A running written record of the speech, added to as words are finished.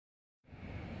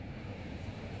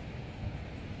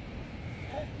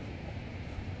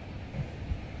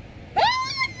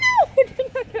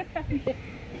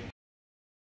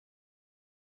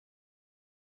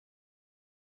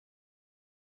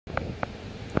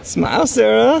Smile,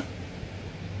 Sarah.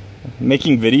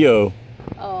 Making video.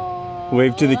 Oh,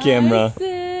 wave to the camera. Hi,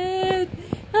 Seth.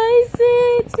 Hi,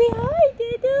 Seth. Say hi,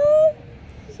 Dada.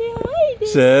 Say hi, Dada.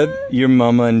 Seth, your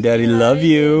mama and daddy love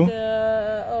you.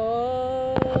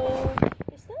 Oh,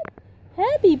 it's not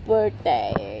happy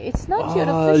birthday. It's not your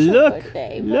official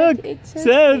birthday. Look, it's Seth.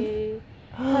 Okay.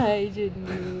 Hi,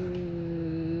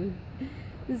 Janu.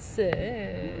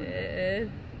 Seth.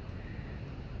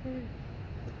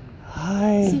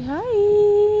 Hi. Say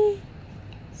hi.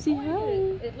 Say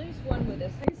hi. At least one with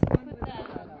us.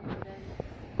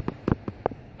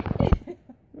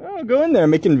 Oh, go in there,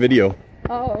 making video.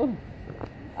 Oh.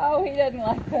 Oh, he doesn't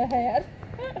like the hat.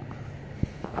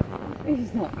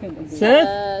 He's not going to do Seth?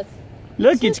 that.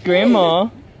 Look, it's Grandma.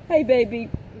 Hey, baby.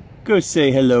 Go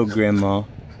say hello, Grandma.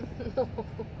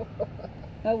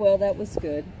 Oh, well, that was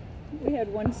good. We had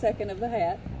 1 second of the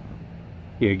hat.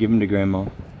 Here, give him to Grandma.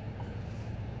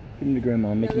 Give him to Grandma.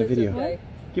 I'm making a video. Okay.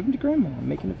 Give him to Grandma. I'm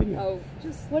making a video. Oh,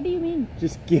 just... What do you mean?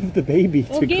 Just give the baby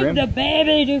to give Grandma. the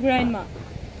baby to Grandma.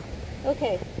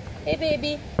 Okay. Hey,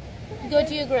 baby. Go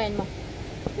to your grandma.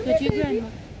 Go to your grandma.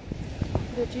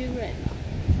 Go to your grandma.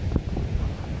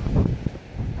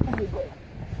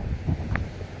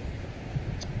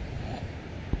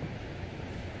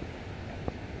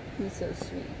 He's so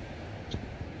sweet.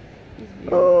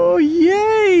 Oh,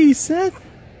 yay, Seth.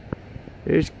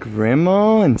 There's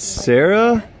Grandma and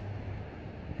Sarah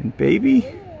and baby.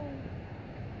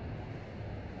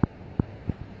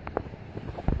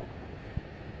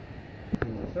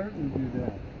 I'll certainly do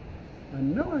that. I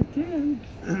know I can.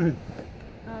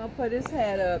 I'll put his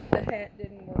hat up. The hat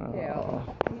didn't work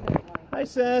out. He didn't like Hi,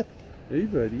 Seth. Hey,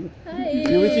 buddy. Hi.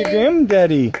 You're with your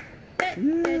granddaddy.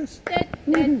 Yes.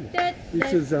 He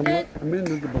says I'm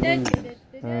into the balloon.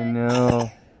 I know.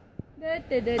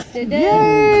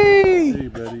 Yay! Hey,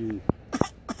 buddy.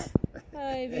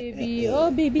 Hi, baby. Oh,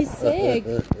 baby's sick.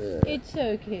 It's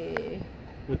okay.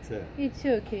 What's that? It's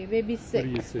okay. Baby's What sick. do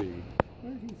you see?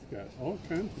 Well, he's got all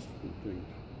kinds of different things.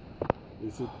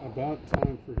 Is it about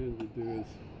time for him to do his...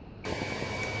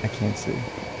 I can't see.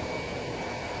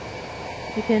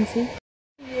 You can see?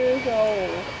 years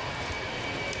old.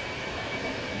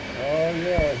 Oh,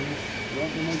 yeah, he's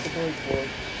wanting to make the break for it.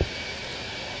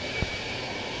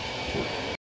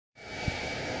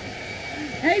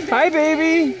 Hey, baby. Hi,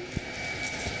 baby.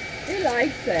 He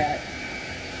likes that.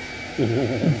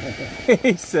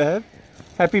 Hey, Seth.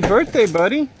 Happy birthday,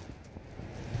 buddy.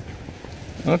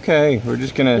 Okay, we're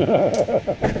just gonna...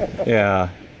 Yeah.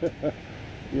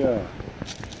 Yeah.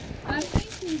 I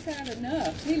think he's had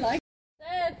enough. He likes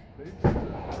Seth.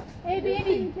 Hey,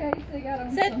 baby. in case they got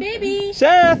him Seth, some- baby.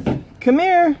 Seth, come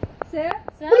here. Seth?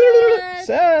 Seth.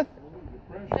 Seth.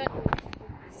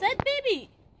 Seth, baby.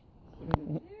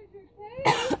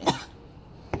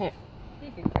 He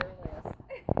can care less.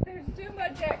 There's too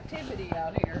much activity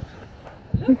out here.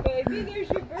 Look, baby, there's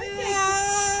your birthday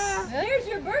cake. There's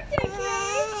your birthday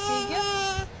cake.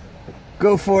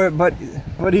 Go for it,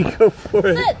 buddy, go for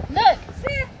it. Seth, look.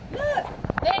 Seth, look.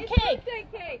 That cake. Birthday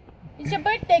cake. It's your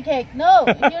birthday cake. No,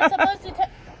 you're supposed to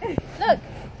look.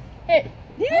 Here.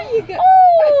 There you go.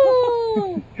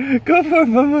 Oh! Go for it,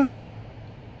 Mama.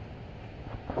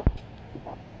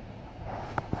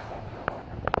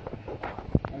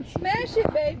 Smash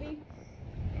it, baby.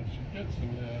 I should get some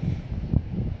of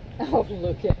that. Oh,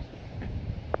 look at.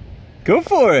 Go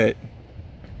for it.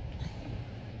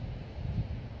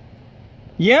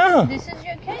 Yeah. This is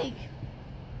your cake.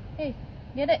 Hey,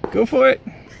 get it. Go for it.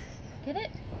 Get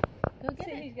it. Go get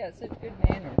See, it. he's got such good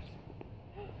manners.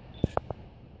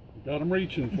 Got him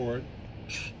reaching for it.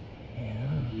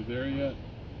 Yeah. You there yet?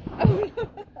 Oh, no.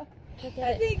 Look I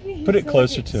at it. think he's Put it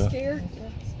closer like to him.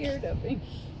 scared of him.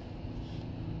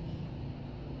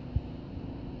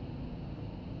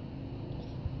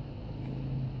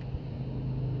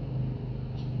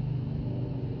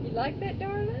 You like that,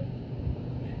 darling?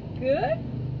 Good?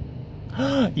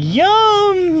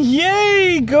 Yum!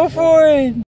 Yay! Go for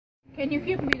it. Can you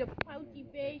give me the pouty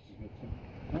face?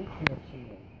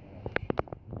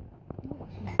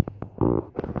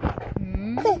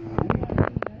 Hmm?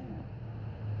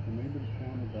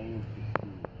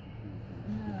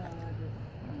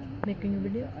 Making a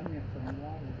video?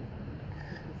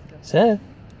 Seth.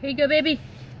 Here you go, baby.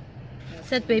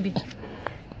 Seth, baby.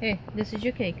 Hey, this is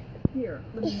your cake. Here,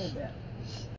 let me hold that.